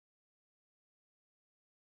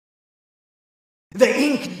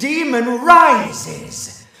demon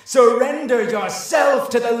rises. Surrender yourself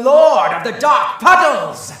to the Lord of the Dark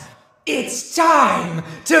Puddles. It's time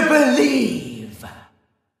to believe.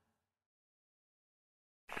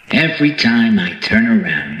 Every time I turn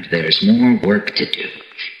around, there's more work to do.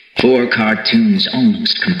 4 cartoons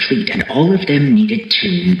almost complete, and all of them needed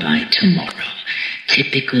tune by tomorrow.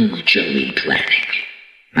 Typical Joey planning.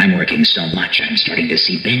 I'm working so much I'm starting to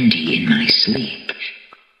see Bendy in my sleep.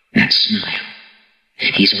 That smile.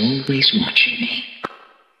 He's always watching me.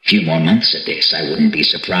 Few more months of this, I wouldn't be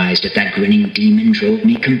surprised if that grinning demon drove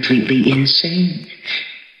me completely insane.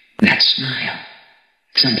 That smile.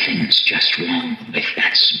 Something's just wrong with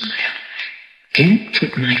that smile. Can't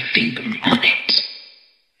put my finger on it.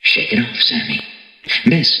 Shake it off, Sammy.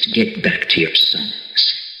 Best get back to your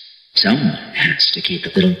songs. Someone has to keep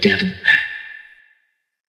the little devil happy.